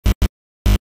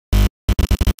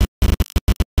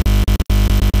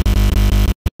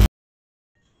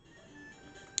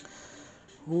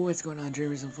What's going on,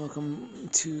 dreamers, and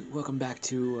welcome back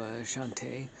to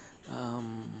Shantae.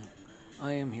 Um,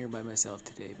 I am here by myself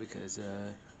today because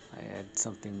I had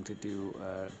something to do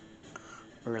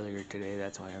earlier today.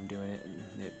 That's why I'm doing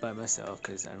it by myself,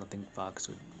 because I don't think Fox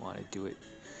would want to do it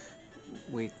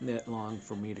wait that long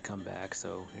for me to come back.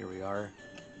 So here we are.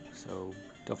 So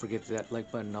don't forget that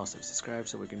like button and also subscribe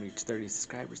so we can reach 30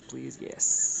 subscribers, please.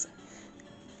 Yes.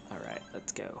 All right,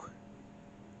 let's go.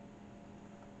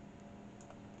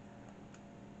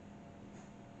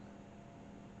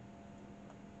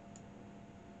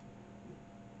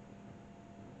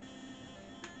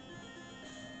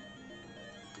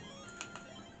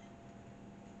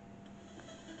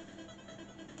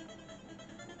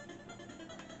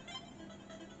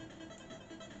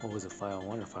 What was it, file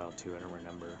 1 or file 2? I don't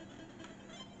remember.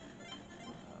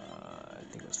 I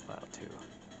think it was file 2. I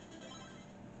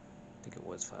think it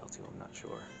was file 2, I'm not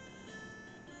sure.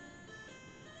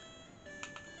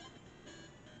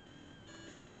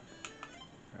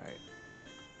 Right.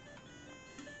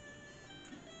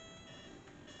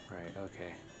 Right,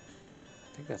 okay.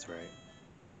 I think that's right.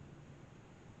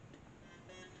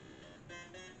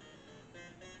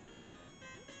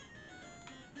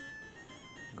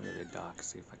 Go to the dock,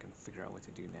 see if I can figure out what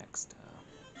to do next.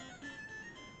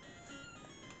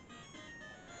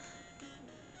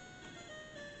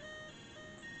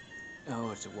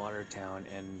 Oh, it's a Watertown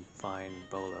and find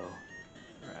Bolo.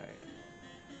 Right.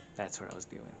 That's what I was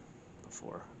doing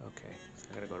before. Okay, so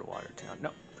I gotta go to Watertown.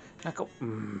 No, not go.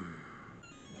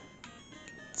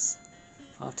 It's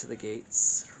off to the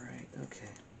gates. Right, okay.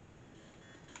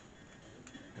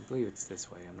 I believe it's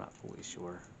this way. I'm not fully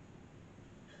sure.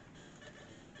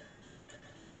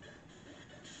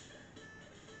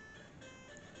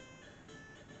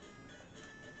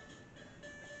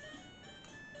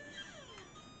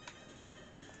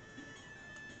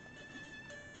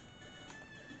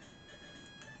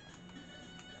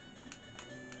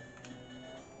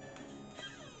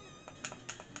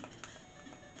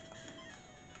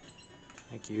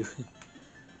 Thank you.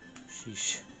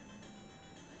 Sheesh.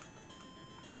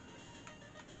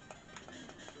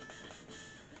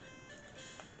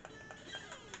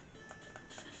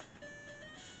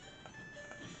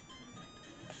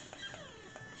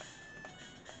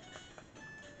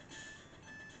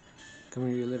 Come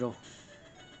here, you little.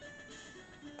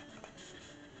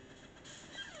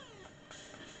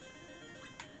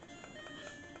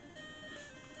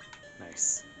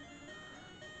 Nice.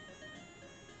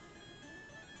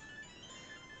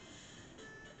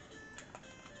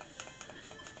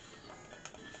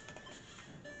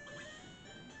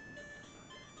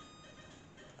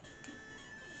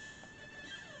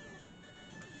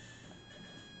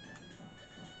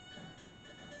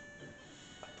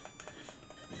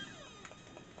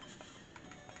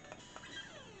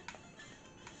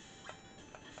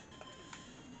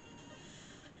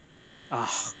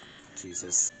 Ah,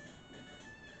 Jesus.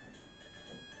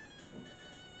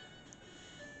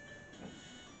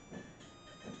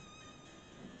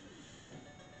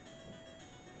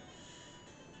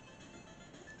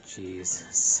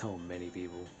 Jeez, so many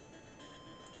people.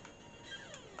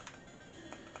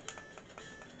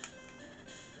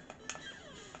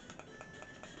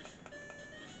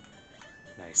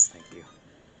 Nice, thank you.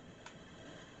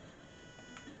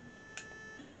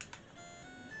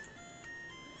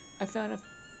 I found a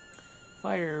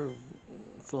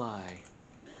firefly.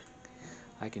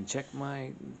 I can check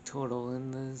my total in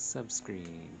the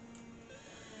subscreen.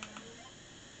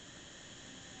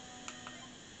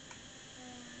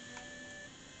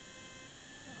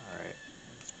 Alright,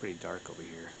 it's pretty dark over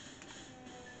here.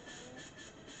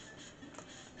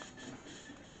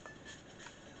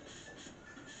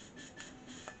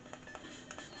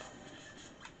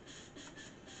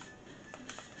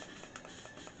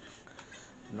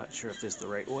 I'm not sure if this is the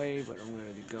right way, but I'm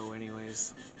going to go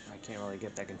anyways. I can't really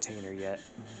get that container yet.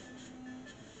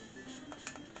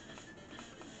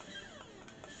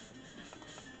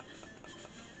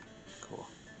 Cool.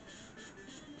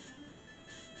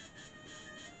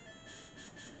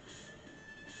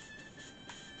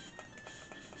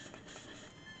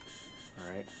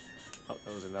 Alright. Oh,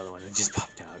 that was another one that just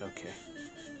popped out. Okay.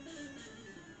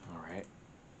 Alright.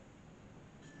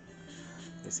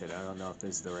 They said I don't know if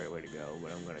this is the right way to go,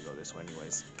 but I'm going to go this way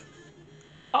anyways.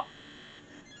 Oh!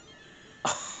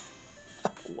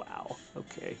 Wow.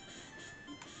 Okay.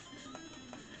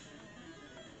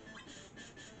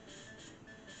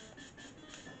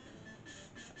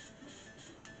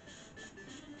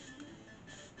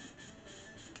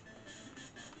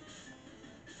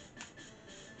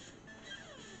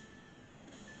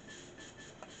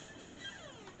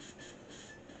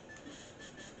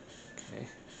 Okay.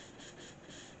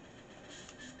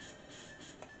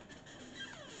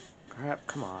 Crap,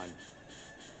 come on.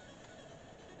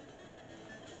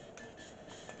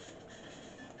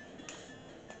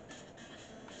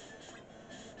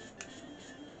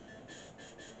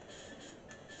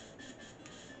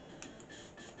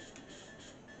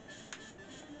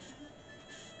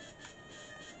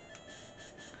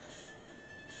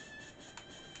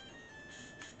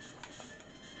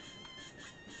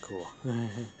 Cool.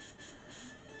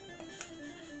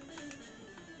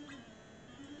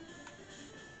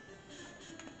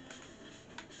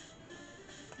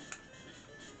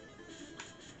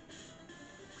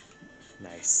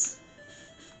 Nice.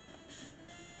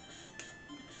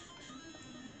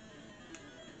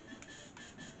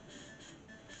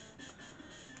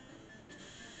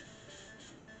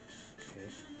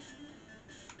 Okay.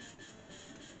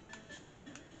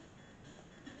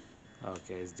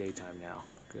 Okay, it's daytime now.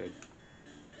 Good.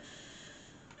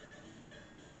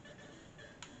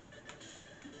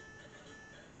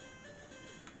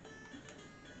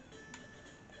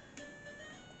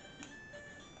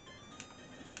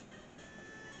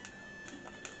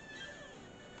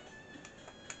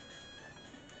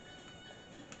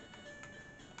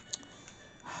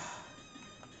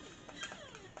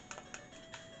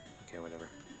 Okay, whatever.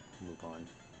 Move on.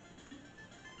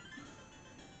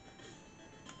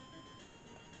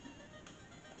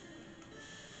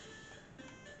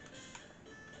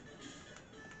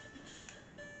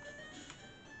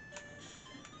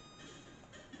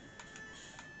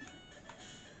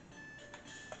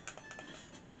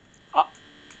 Ah!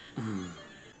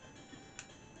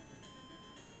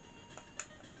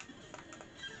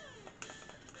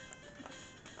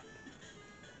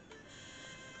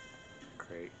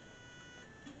 Great.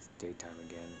 It's daytime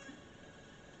again.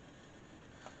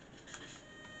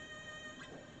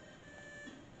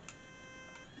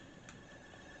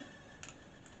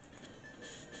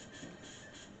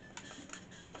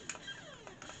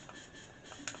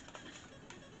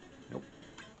 Nope.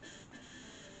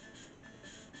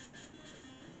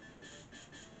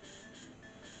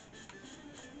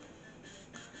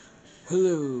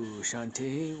 Hello,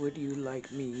 Shantae. Would you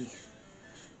like me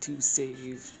to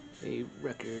save a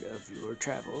record of your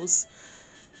travels?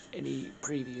 Any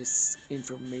previous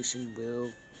information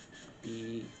will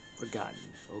be forgotten,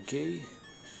 okay?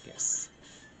 Yes.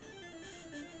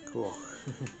 Cool.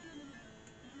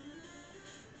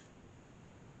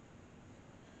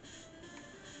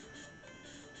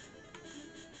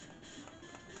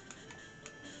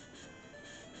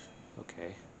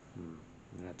 Okay. I'm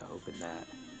gonna have to open that.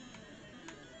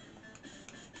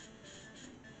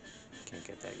 Can't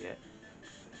get that yet.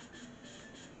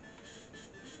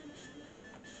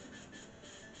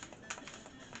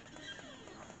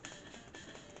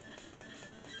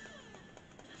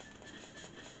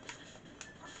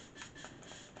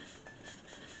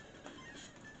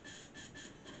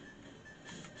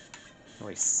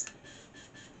 Nice.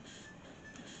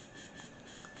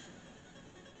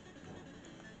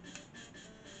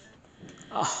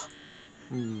 Ah.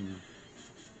 Hmm.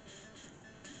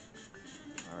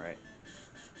 Alright.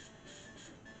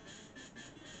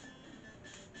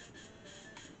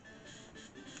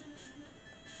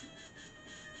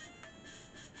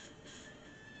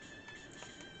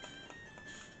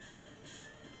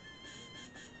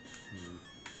 Hmm.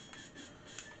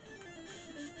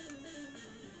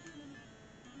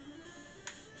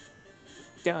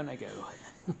 Down I go.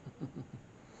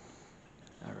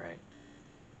 Alright.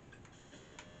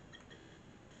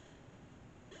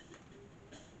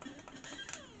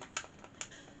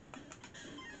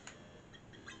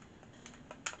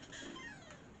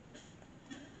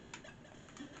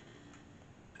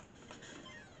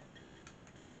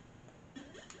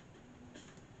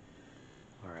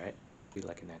 Alright. Be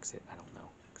like an exit. I don't know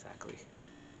exactly.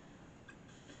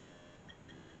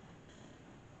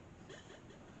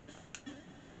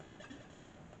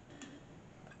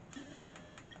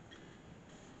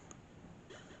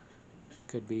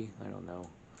 Could be. I don't know.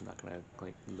 I'm not gonna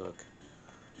like look.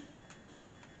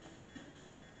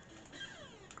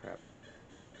 Crap.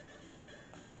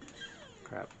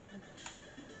 Crap.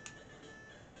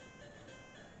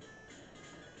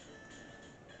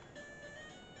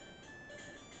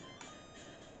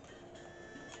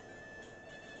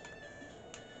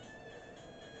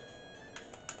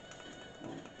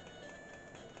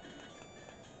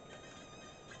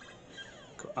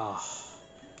 Ah.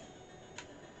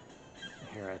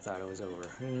 Here I thought it was over.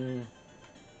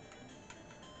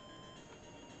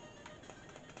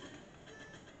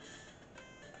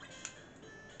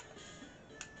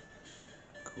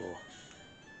 Cool.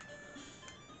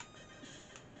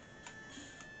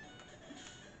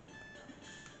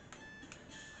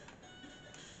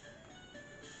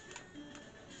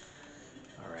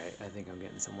 I think I'm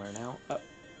getting somewhere now. Oh,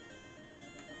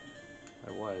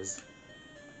 I was.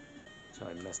 So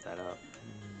I messed that up.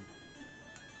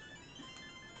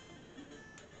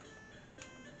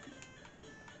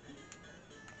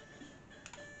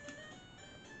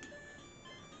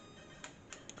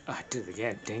 I did it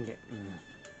again. Dang it.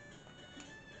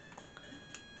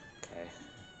 Okay.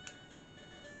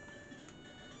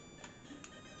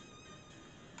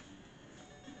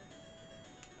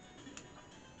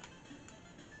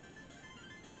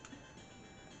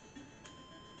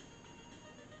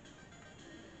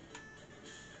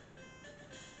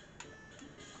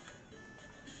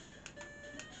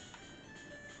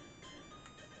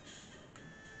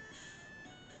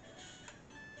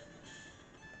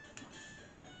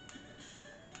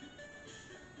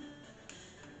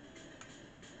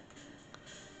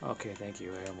 Okay, thank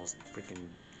you. I almost freaking...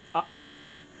 Ah!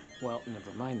 Well,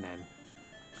 never mind then.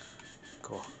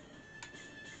 Cool.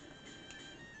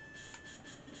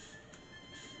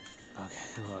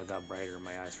 Okay, well, it got brighter in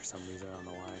my eyes for some reason. I don't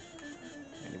know why.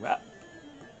 Anyway.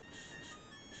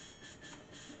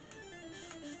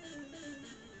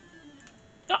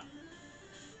 Ah!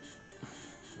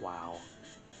 Wow.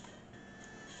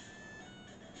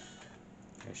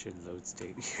 I should load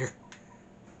state here.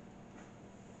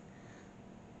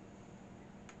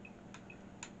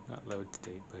 Not load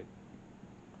state, but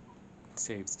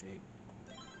save state.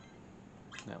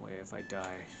 That way if I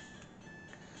die...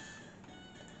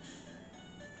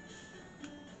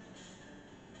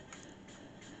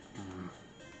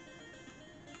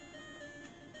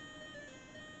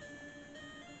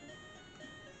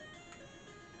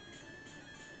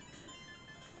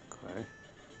 Okay.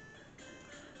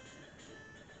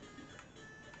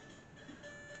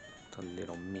 It's a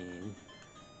little mean.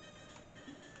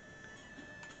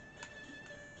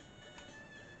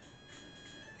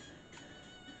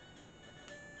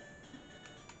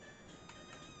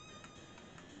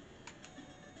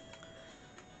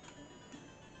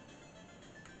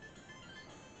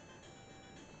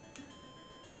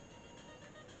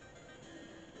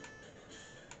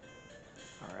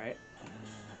 Alright.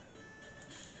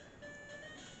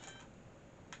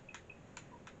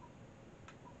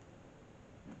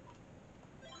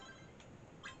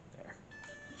 There.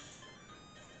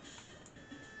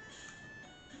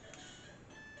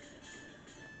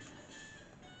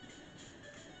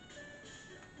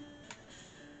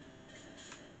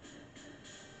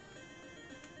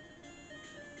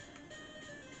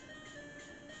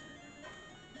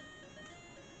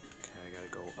 Okay, I gotta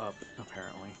go up,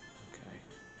 apparently. Okay.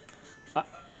 Ah!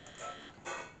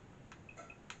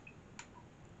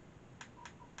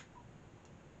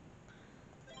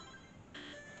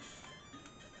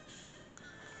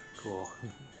 Cool.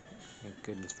 Thank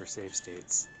goodness for save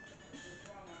states.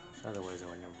 Otherwise I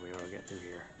would never be able to get through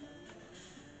here.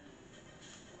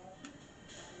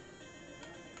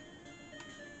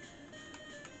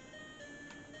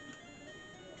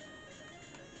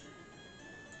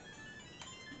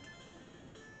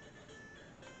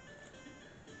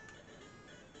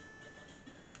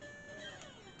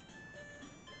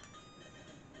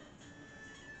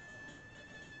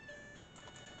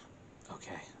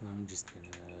 Okay, I'm just gonna...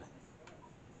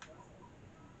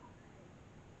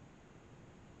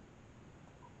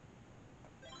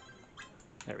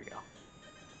 There we go.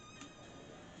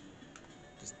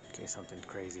 Just in case something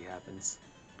crazy happens.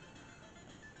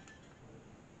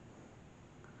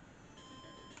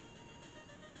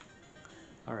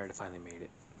 Alright, I finally made it.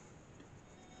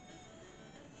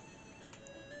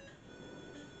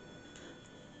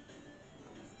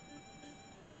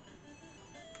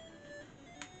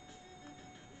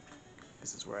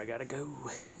 This is where I gotta go.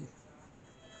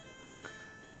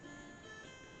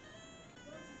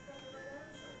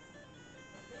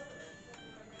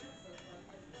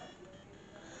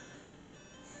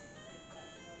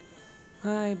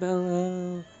 Hi,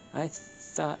 Bello. I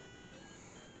thought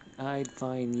I'd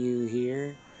find you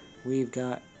here. We've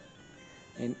got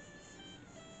an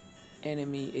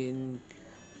enemy in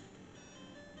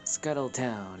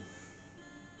Scuttletown.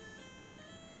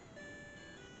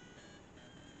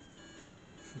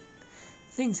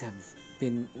 Things have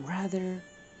been rather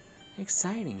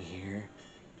exciting here,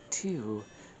 too.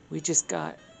 We just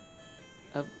got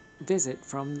a visit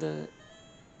from the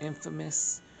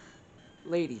infamous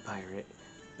lady pirate,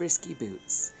 Brisky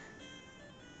Boots.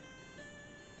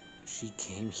 She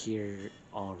came here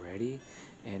already,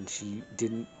 and she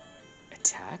didn't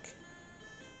attack?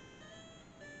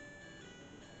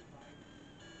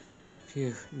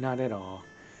 Phew, not at all.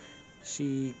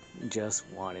 She just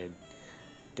wanted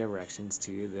directions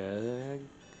to the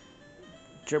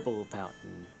dribble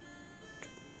fountain.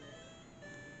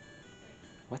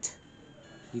 What?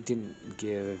 You didn't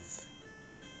give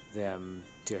them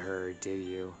to her, did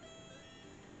you?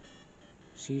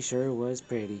 She sure was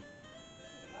pretty.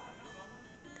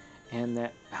 And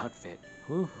that outfit.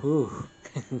 Woohoo!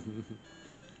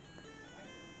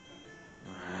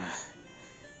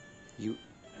 You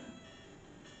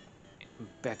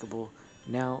impeccable.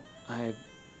 Now I've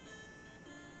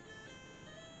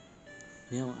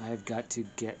got to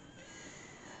get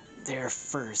there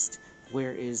first.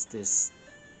 Where is this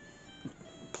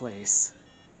place?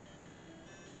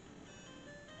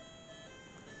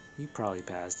 You probably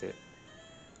passed it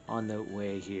on the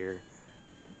way here.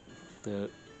 The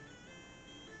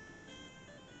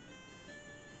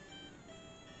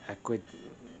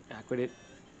aqueduct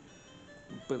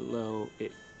below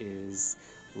it is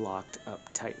locked up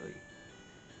tightly.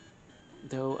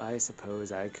 Though I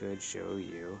suppose I could show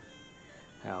you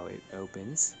how it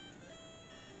opens.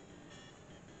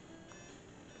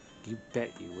 You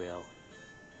bet you will.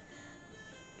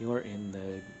 You're in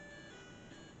the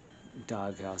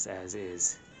doghouse as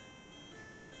is.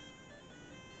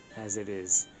 As it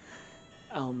is.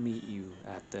 I'll meet you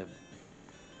at the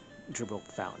dribble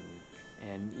fountain,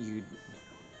 and you'd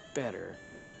better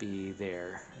be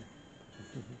there.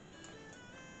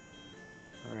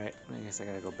 Alright, I guess I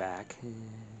gotta go back.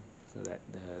 So that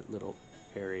the little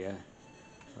area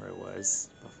where it was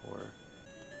before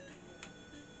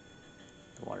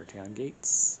the Watertown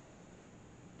gates.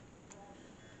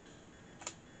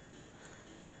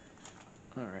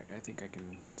 Alright, I think I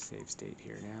can save state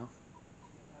here now.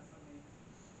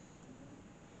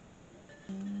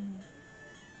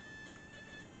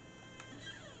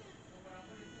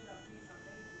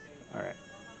 Alright.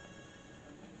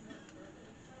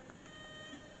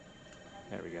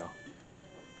 There we go.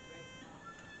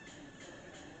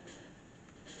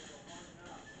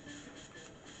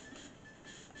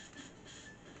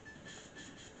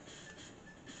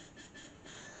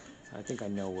 So I think I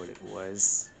know what it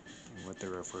was and what they're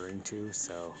referring to,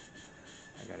 so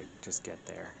I gotta just get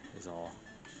there, is all.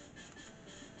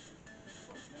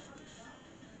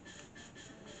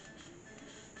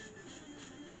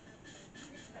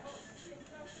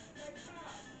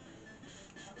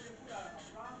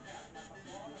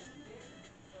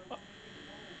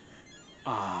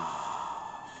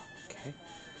 Ah, okay.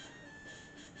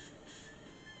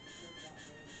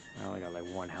 I only got like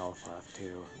 1 health left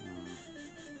too.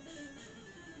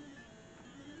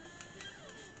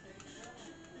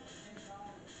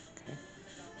 Okay.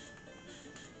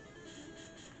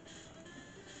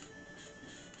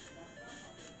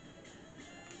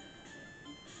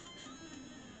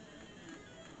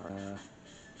 Uh,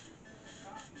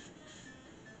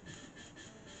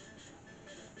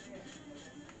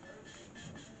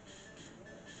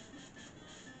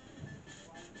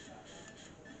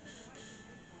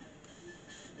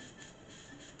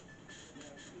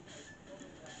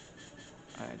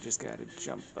 I just gotta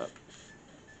jump up,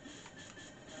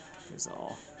 is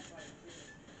all.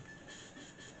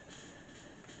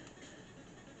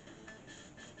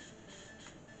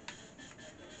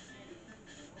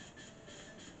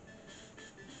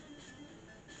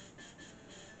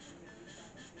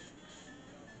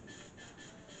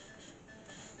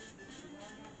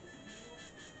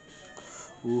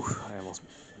 Ooh, I almost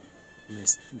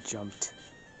jumped.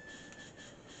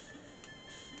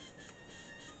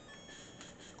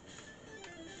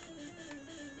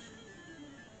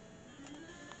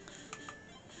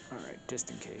 Alright, just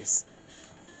in case.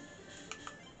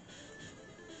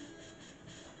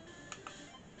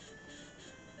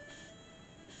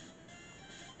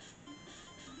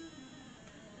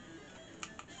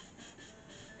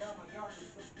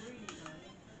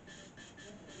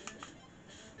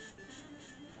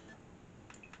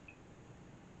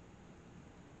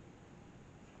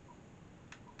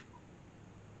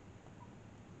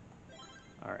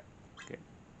 Alright, good.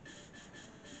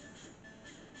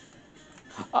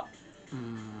 Oh!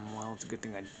 Well, it's a good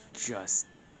thing I just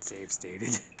save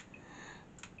stated.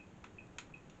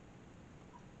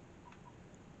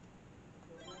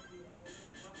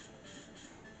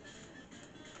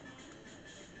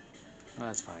 No,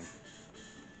 that's fine.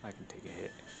 I can take a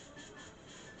hit.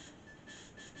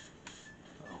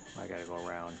 Oh, I gotta go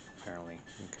around, apparently.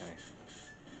 Okay.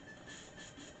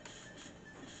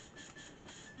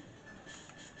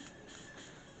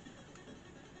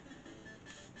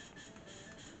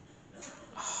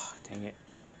 Oh, dang it.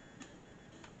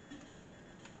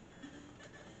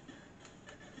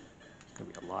 There's gonna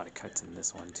be a lot of cuts in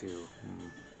this one, too.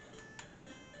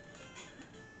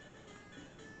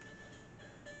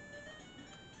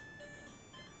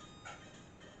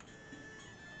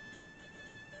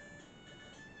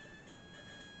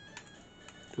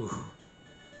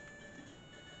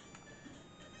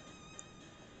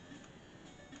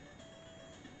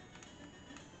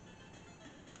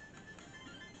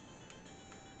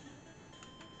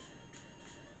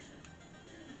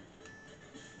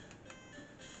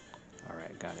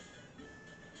 got it.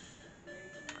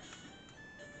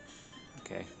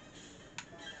 Okay.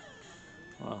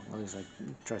 Well, at least I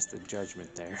trust the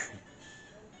judgment there.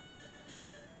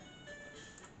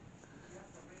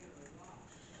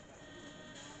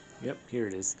 Yep, here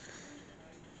it is.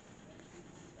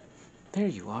 There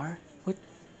you are. What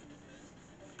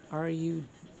are you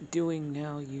doing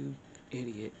now, you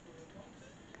idiot?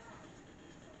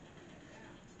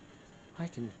 I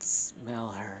can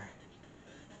smell her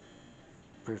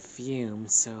perfume,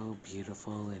 so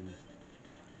beautiful and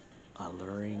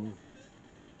alluring.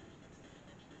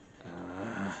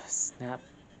 Snap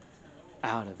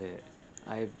out of it.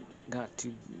 I've got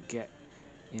to get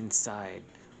inside.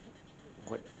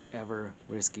 Whatever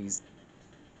Risky's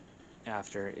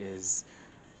after is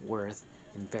worth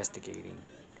investigating.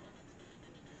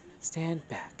 Stand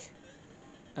back.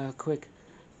 A quick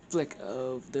flick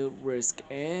of the wrist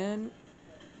and...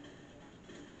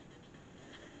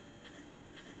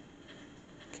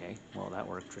 Okay, well that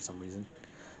worked for some reason.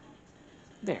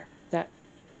 There, that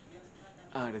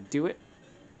ought to do it.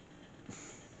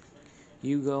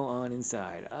 You go on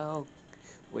inside. I'll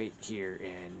wait here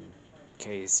in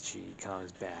case she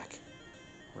comes back.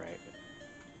 Right.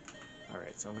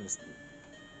 Alright, so I'm going to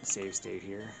save state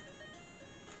here.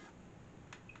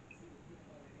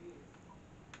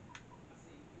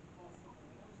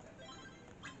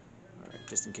 Alright,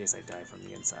 just in case I die from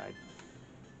the inside.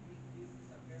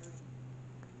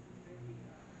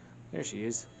 There she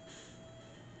is.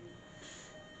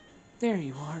 There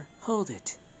you are. Hold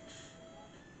it.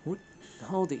 What?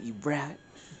 Hold it, you brat.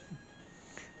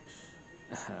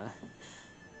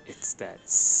 It's that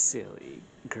silly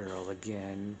girl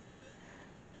again.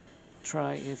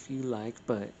 Try if you like,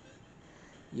 but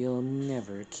you'll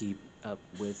never keep up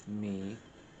with me.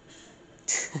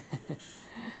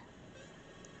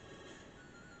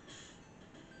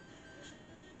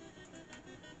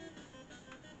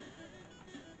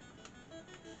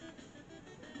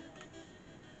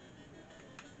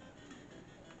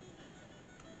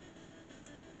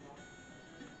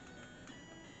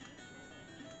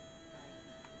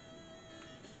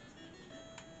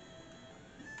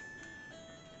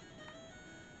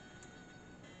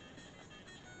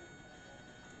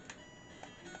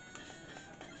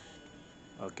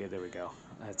 Okay, there we go.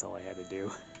 That's all I had to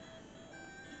do.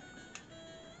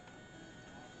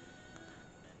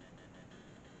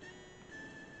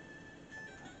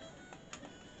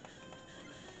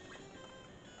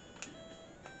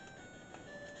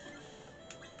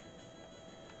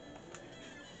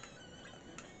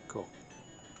 Cool.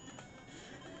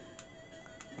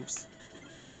 Oops.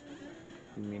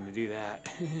 Didn't mean to do that.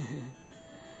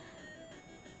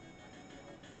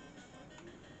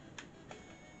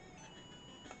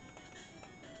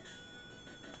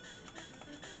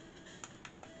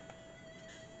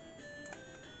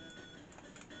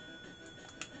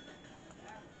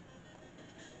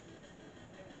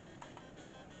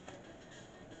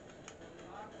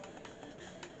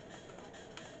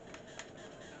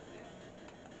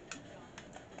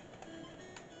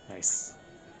 Nice.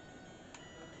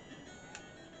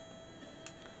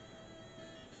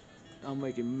 I'm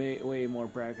making way more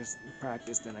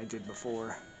practice than I did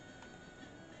before.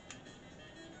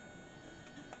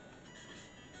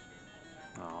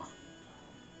 Aw.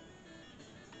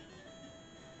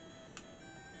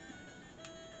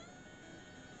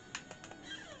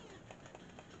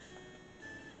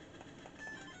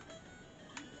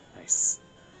 Nice.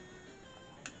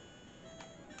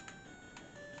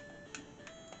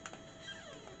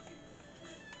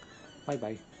 Bye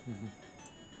bye.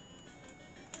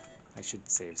 I should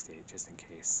save state just in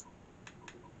case.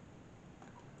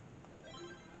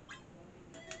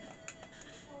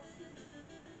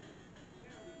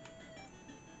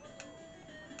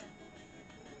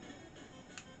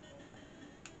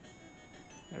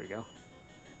 There we go.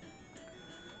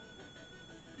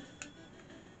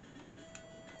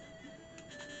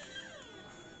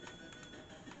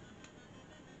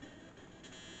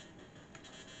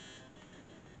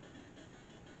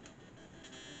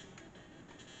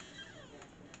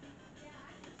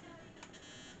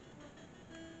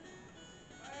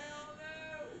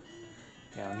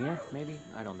 Down here, maybe?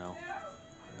 I don't know.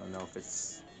 I don't know if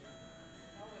it's...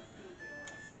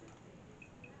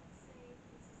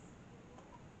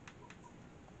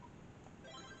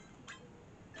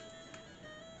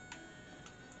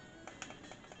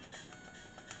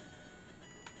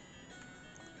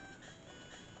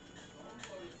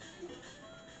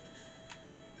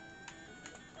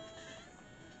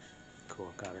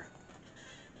 Cool, got her.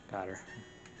 Got her.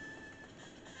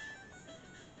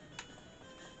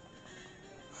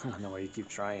 I don't know why you keep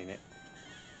trying it.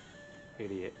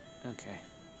 Idiot. Okay.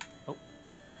 Oh,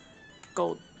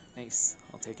 gold. Nice.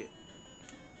 I'll take it.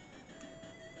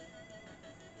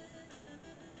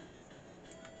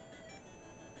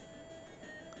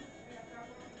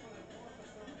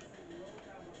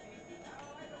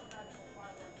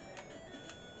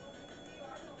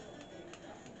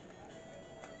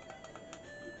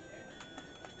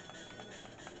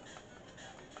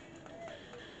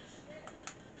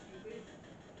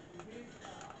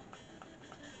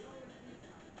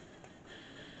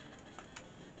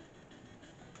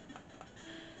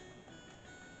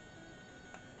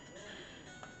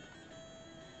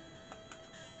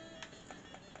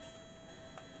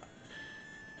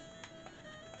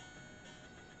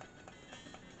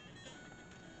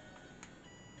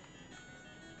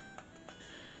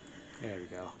 There we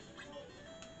go.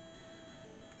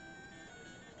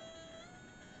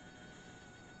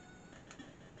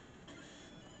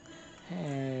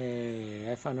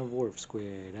 Hey, I found a warp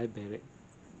squid. I bet it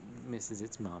misses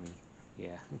its mommy.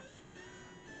 Yeah,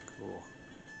 cool.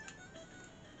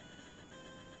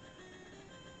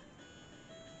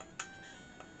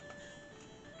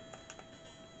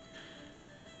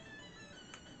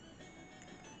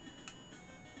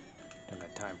 Don't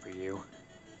got time for you.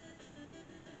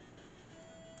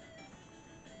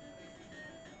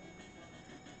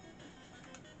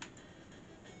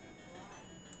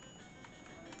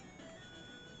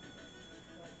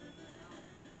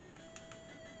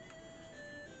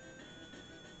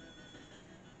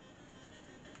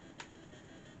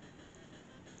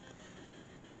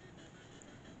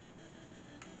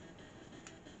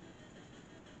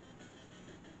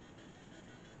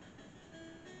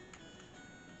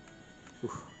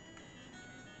 Oof.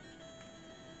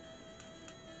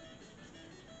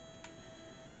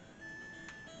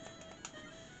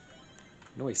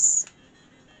 Nice.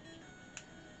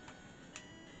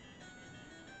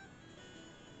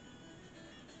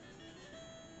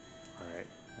 Alright,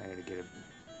 I gotta get it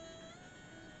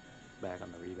back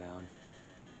on the rebound.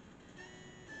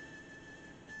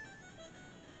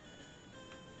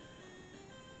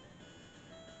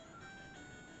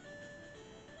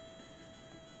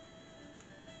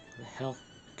 What the hell?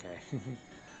 Okay.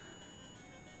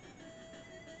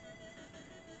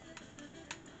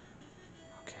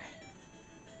 Okay.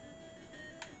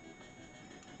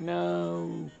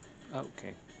 No.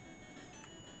 Okay.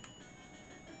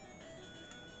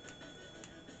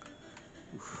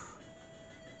 Oof.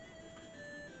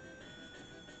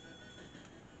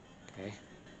 Okay.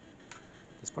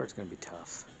 This part's gonna be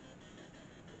tough.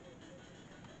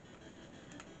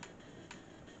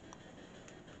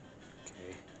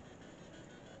 Okay.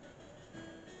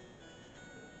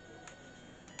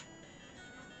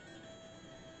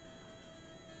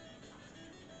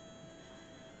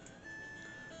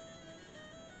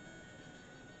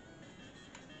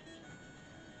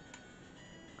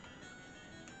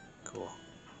 Cool.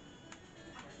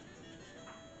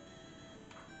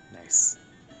 Nice.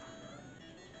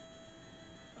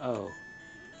 Oh,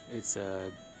 it's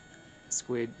a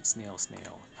squid, snail,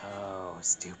 snail. Oh,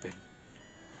 stupid.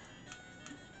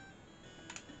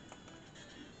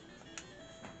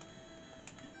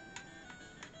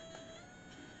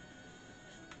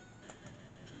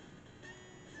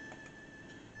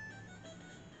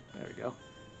 There we go.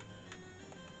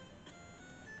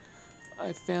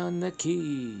 I found the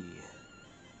key.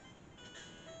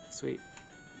 Sweet.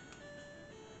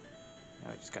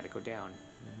 Now I just gotta go down.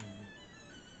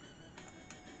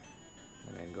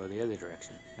 And then go the other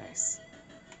direction. Nice.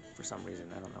 For some reason,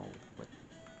 I don't know what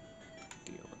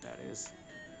deal with that is.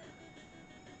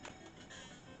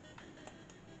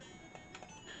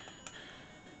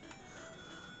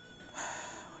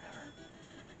 Whatever.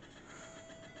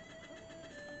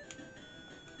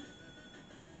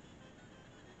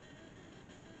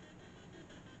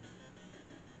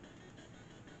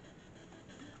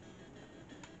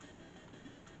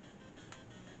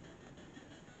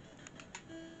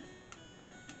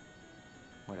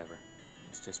 Whatever.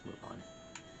 Let's just move on.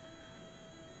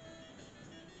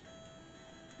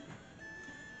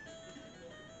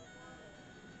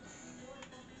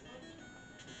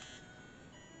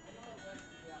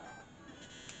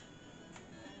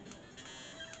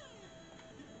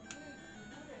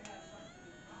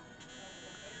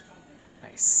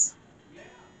 Nice.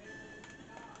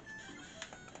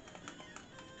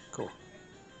 Cool.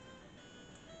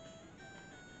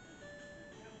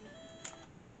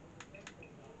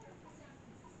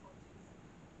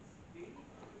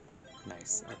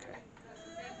 Nice. Okay.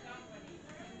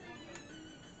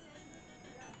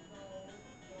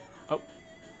 Oh,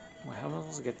 well, how am I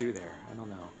supposed to get through there? I don't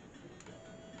know.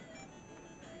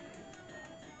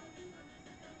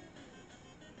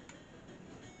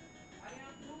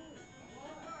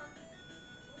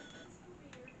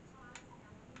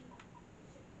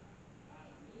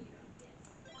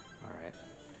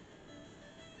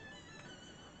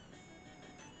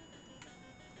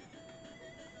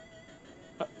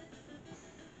 Uh,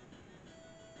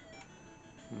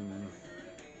 hmm.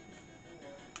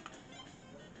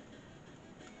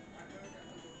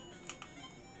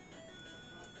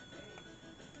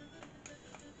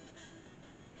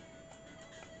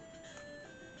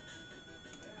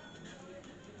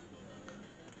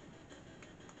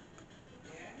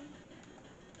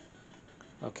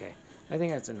 Okay, I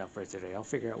think that's enough for today. I'll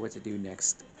figure out what to do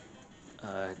next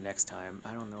time.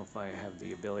 I don't know if I have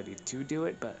the ability to do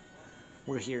it, but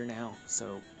we're here now,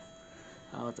 so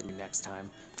I'll have to do next time.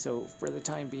 So for the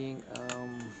time being,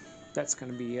 that's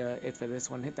gonna be it for this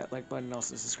one. Hit that like button,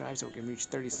 also subscribe so we can reach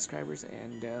 30 subscribers,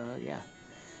 and yeah.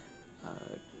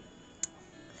 Uh,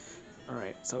 all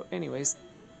right. So, anyways,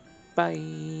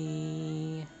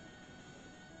 bye.